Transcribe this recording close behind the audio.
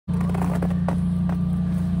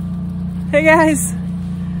Hey guys,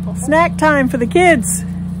 snack time for the kids.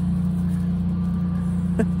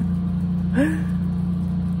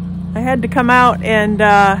 I had to come out and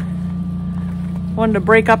wanted to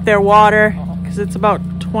break up their water because it's about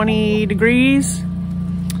 20 degrees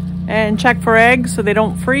and check for eggs so they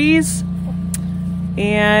don't freeze.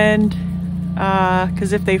 And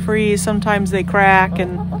because if they freeze, sometimes they crack,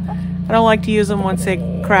 and I don't like to use them once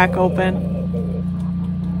they crack open.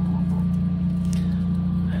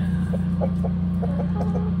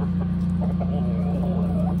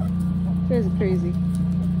 This is crazy.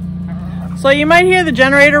 So you might hear the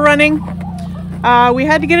generator running. We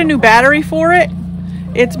had to get a new battery for it.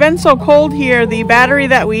 It's been so cold here. The battery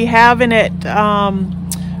that we have in it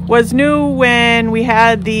was new when we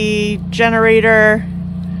had the generator.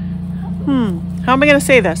 How am I going to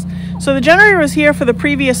say this? So the generator was here for the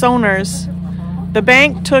previous owners. The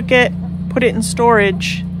bank took it, put it in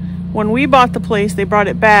storage. When we bought the place, they brought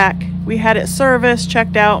it back. We had it serviced,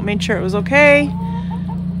 checked out, made sure it was okay,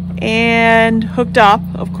 and hooked up,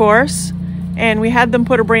 of course. And we had them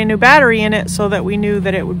put a brand new battery in it so that we knew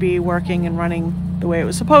that it would be working and running the way it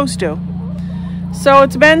was supposed to. So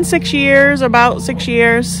it's been 6 years, about 6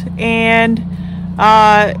 years, and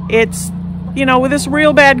it's, you know, with this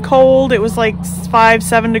real bad cold, it was like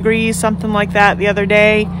 5-7 degrees, something like that the other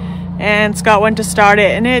day, and Scott went to start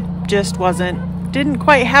it and it just didn't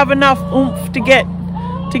quite have enough oomph to get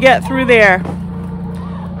through there.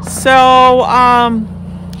 So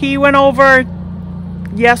he went over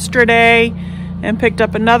yesterday and picked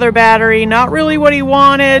up another battery. Not really what he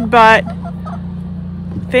wanted, but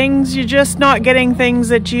you're just not getting things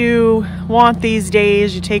that you want these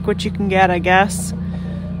days. You take what you can get, I guess.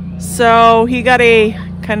 So he got a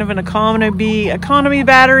kind of an economy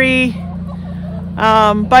battery,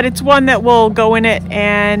 but it's one that will go in it,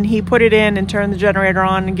 and he put it in and turned the generator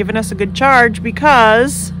on and given us a good charge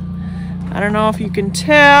because, I don't know if you can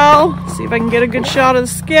tell, see if I can get a good shot of the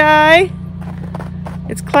sky.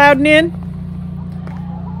 It's clouding in,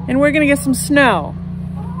 and we're gonna get some snow.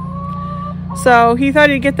 So he thought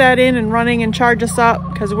he'd get that in and running and charge us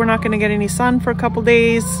up because we're not gonna get any sun for a couple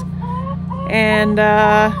days, and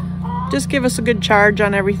just give us a good charge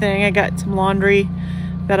on everything. I got some laundry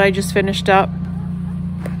that I just finished up.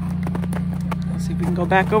 Let's see if we can go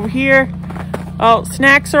back over here. Oh,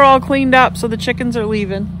 snacks are all cleaned up, so the chickens are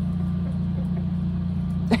leaving.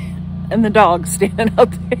 And the dog's standing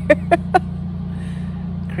out there.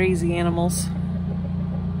 Crazy animals.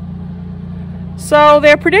 So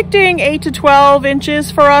they're predicting 8 to 12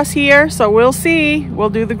 inches for us here, so we'll see. We'll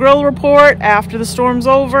do the grill report after the storm's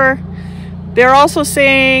over. They're also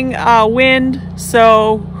saying wind,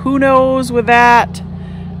 so who knows with that.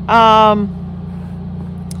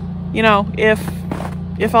 You know,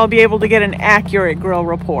 if I'll be able to get an accurate grill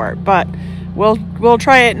report, but we'll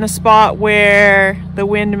try it in a spot where the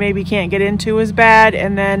wind maybe can't get into as bad,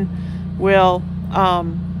 and then we'll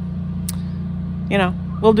you know,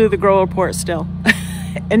 we'll do the grill report still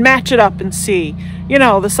and match it up and see, you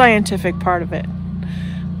know, the scientific part of it.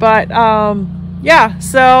 But yeah,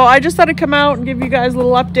 so I just thought I'd come out and give you guys a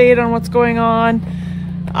little update on what's going on.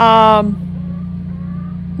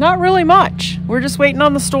 Not really much. We're just waiting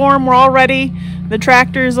on the storm. We're all ready. The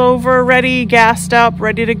tractor's over, ready, gassed up,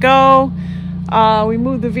 ready to go. We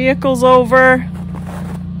moved the vehicles over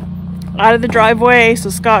out of the driveway so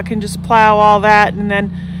Scott can just plow all that, and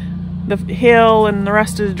then the hill and the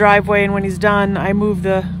rest of the driveway, and when he's done, I move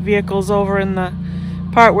the vehicles over in the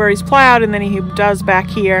part where he's plowed, and then he does back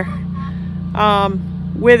here.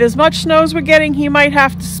 With as much snow as we're getting, he might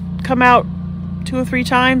have to come out 2 or 3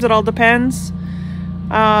 times. It all depends.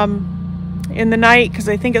 In the night, because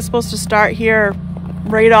I think it's supposed to start here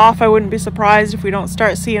right off. I wouldn't be surprised if we don't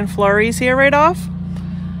start seeing flurries here right off.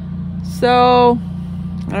 So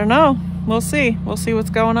I don't know. We'll see. We'll see what's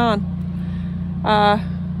going on.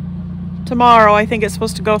 Tomorrow, I think it's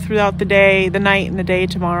supposed to go throughout the day, the night and the day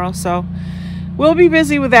tomorrow. So we'll be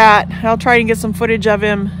busy with that. I'll try and get some footage of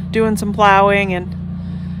him doing some plowing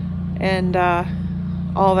and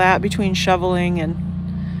all that between shoveling and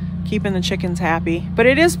keeping the chickens happy. But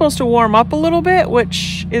it is supposed to warm up a little bit,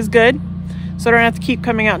 which is good. So I don't have to keep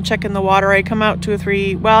coming out and checking the water. I come out 2 or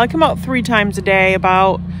 3, well, I come out 3 times a day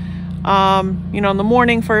about, you know, in the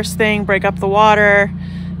morning first thing, break up the water,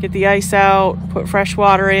 get the ice out, put fresh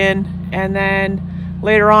water in, and then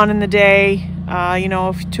later on in the day, you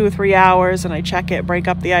know, 2 or 3 hours, and I check it, break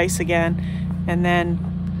up the ice again, and then,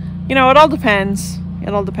 you know, it all depends.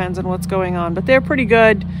 It all depends on what's going on. But they're pretty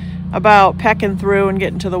good about pecking through and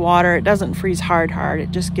getting to the water. It doesn't freeze hard.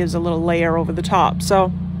 It just gives a little layer over the top.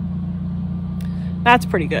 So that's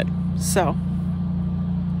pretty good. So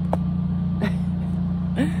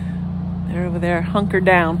there, hunkered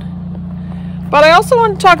down. But I also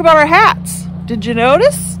want to talk about our hats. Did you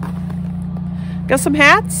notice? Got some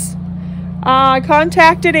hats. I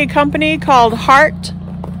contacted a company called Heart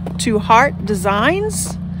to Heart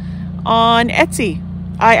Designs on Etsy.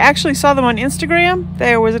 I actually saw them on Instagram.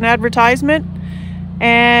 There was an advertisement.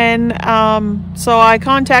 And so I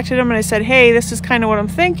contacted them and I said, hey, this is kind of what I'm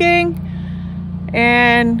thinking.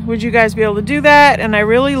 And would you guys be able to do that? And I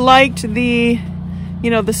really liked the,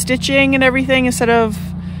 the stitching and everything instead of,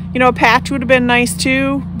 a patch would have been nice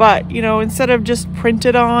too. But, instead of just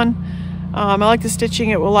printed on, I like the stitching.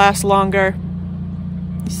 It will last longer.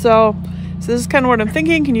 So this is kind of what I'm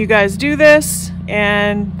thinking. Can you guys do this?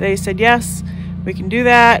 And they said, yes, we can do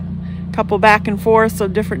that. Couple back and forth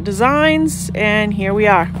of different designs, and here we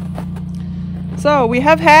are. So we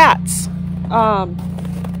have hats.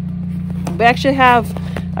 We actually have,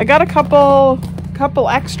 I got a couple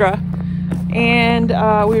extra, and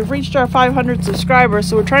we've reached our 500 subscribers,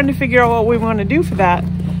 so we're trying to figure out what we want to do for that.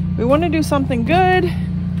 We want to do something good,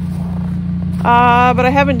 but I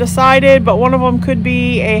haven't decided, but one of them could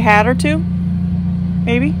be a hat or two,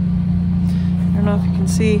 maybe. I don't know if you can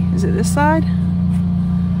see, is it this side?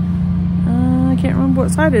 I can't remember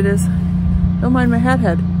what side it is. Don't mind my hat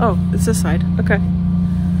head. Oh, it's this side. Okay.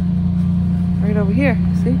 Right over here.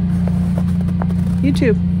 See?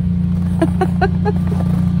 YouTube.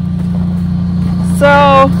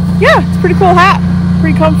 So, yeah, it's a pretty cool hat.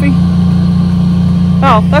 Pretty comfy.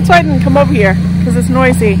 Oh, that's why I didn't come over here, because it's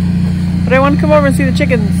noisy. But I want to come over and see the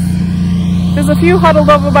chickens. There's a few huddled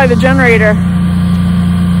over by the generator.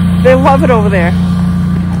 They love it over there.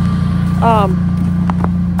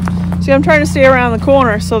 See, I'm trying to stay around the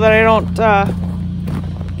corner so that I don't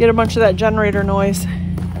get a bunch of that generator noise.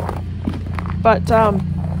 But, so,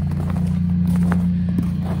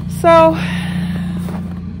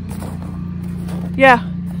 yeah,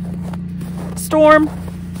 storm,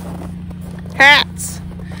 hats.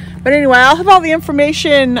 But anyway, I'll have all the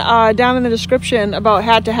information down in the description about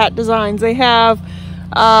Hat to Hat Designs. They have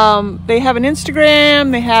an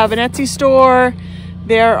Instagram, they have an Etsy store,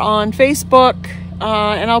 they're on Facebook.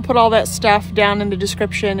 And I'll put all that stuff down in the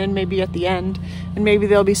description and maybe at the end. And maybe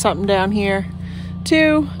there'll be something down here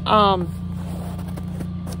too.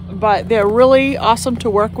 But they're really awesome to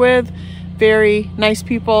work with. Very nice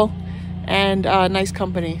people and nice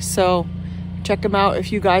company. So check them out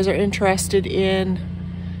if you guys are interested in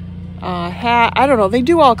hat. I don't know. They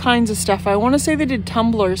do all kinds of stuff. I want to say they did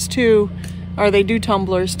tumblers too. Or they do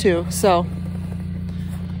tumblers too. So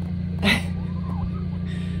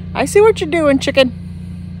I see what you're doing, chicken.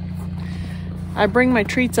 I bring my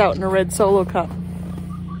treats out in a red Solo cup.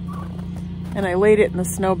 And I laid it in the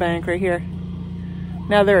snowbank right here.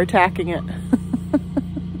 Now they're attacking it.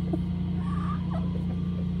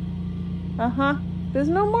 Uh-huh. There's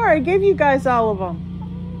no more. I gave you guys all of them.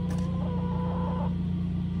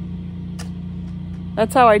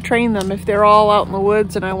 That's how I train them. If they're all out in the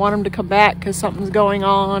woods and I want them to come back because something's going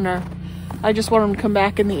on, or I just want them to come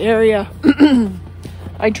back in the area.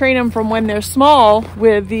 I train them from when they're small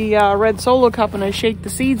with the red Solo cup, and I shake the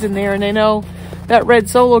seeds in there, and they know that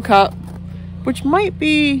red Solo cup, which might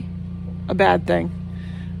be a bad thing,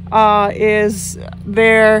 is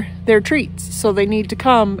their treats. So they need to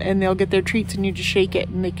come and they'll get their treats, and you just shake it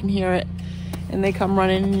and they can hear it, and they come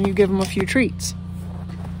running and you give them a few treats.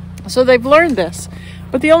 So they've learned this.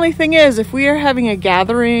 But the only thing is, if we are having a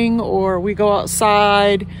gathering or we go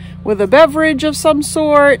outside with a beverage of some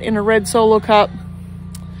sort in a red Solo cup,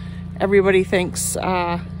 everybody thinks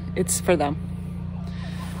it's for them.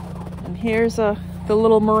 And here's the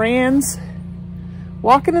little Morans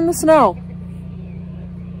walking in the snow.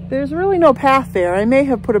 There's really no path there. I may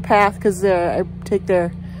have put a path because I take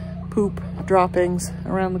their poop droppings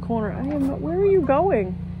around the corner. Where are you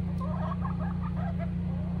going?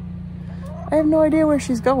 I have no idea where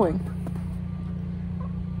she's going.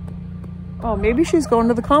 Oh, maybe she's going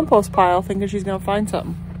to the compost pile thinking she's gonna find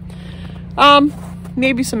something.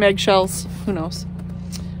 Maybe some eggshells, who knows.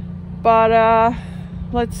 But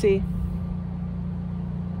let's see.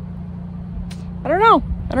 I don't know.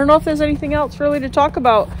 I don't know if there's anything else really to talk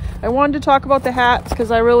about. I wanted to talk about the hats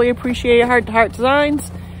because I really appreciate Heart to Heart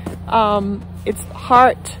Designs. It's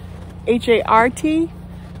Heart, H-A-R-T,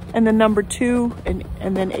 and the number 2,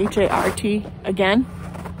 and then H-A-R-T again,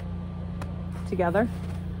 together.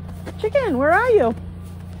 Chicken, where are you?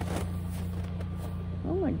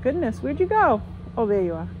 Oh my goodness, where'd you go? Oh, there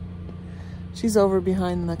you are. She's over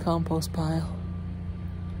behind the compost pile.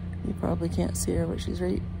 You probably can't see her, but she's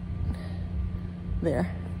right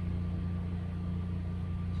there.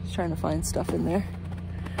 She's trying to find stuff in there.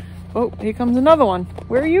 Oh, here comes another one.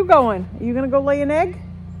 Where are you going? Are you gonna go lay an egg?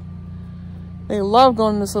 They love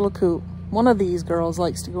going in this little coop. One of these girls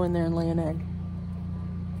likes to go in there and lay an egg.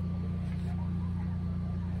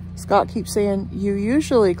 Scott keeps saying, you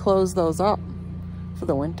usually close those up for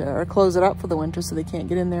the winter, or close it up for the winter so they can't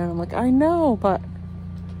get in there. And I'm like, I know, but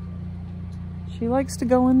she likes to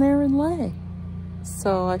go in there and lay.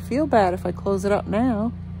 So I feel bad if I close it up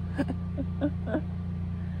now.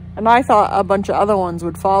 And I thought a bunch of other ones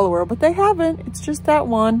would follow her, but they haven't. It's just that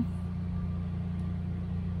one.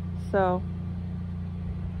 So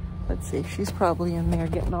let's see, she's probably in there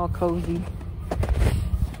getting all cozy.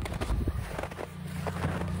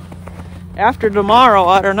 After tomorrow,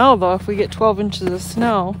 I don't know though, if we get 12 inches of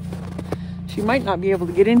snow, she might not be able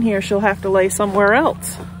to get in here. She'll have to lay somewhere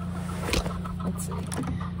else. Let's see.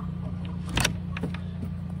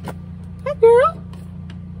 Hi, girl.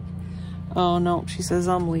 Oh no, she says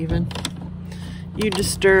I'm leaving. You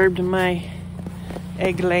disturbed my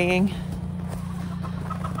egg laying.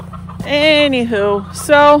 Anywho,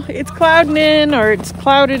 so it's clouding in, or it's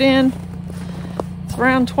clouded in. It's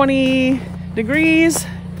around 20 degrees.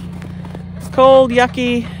 It's cold,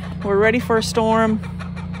 yucky. We're ready for a storm.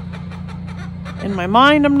 In my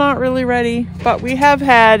mind, I'm not really ready, but we have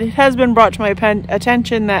had, it has been brought to my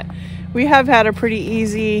attention that we have had a pretty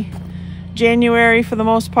easy January for the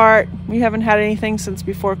most part. We haven't had anything since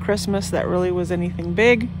before Christmas that really was anything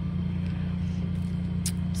big.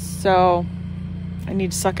 So I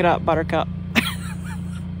need to suck it up, Buttercup.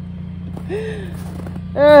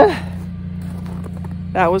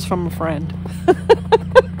 That was from a friend.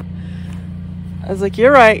 I was like,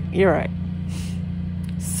 you're right, you're right.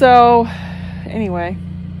 So anyway,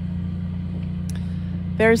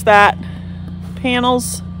 there's that.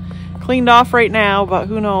 Panels cleaned off right now, but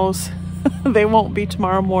who knows? They won't be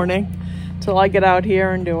tomorrow morning till I get out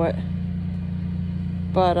here and do it.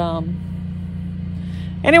 But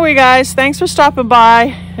anyway, guys, thanks for stopping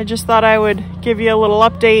by. I just thought I would give you a little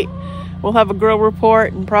update. We'll have a grill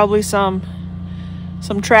report and probably some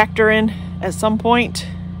tractor in at some point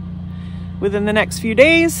within the next few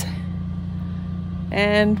days.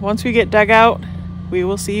 And once we get dug out, we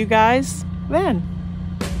will see you guys then.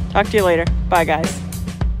 Talk to you later. Bye, guys.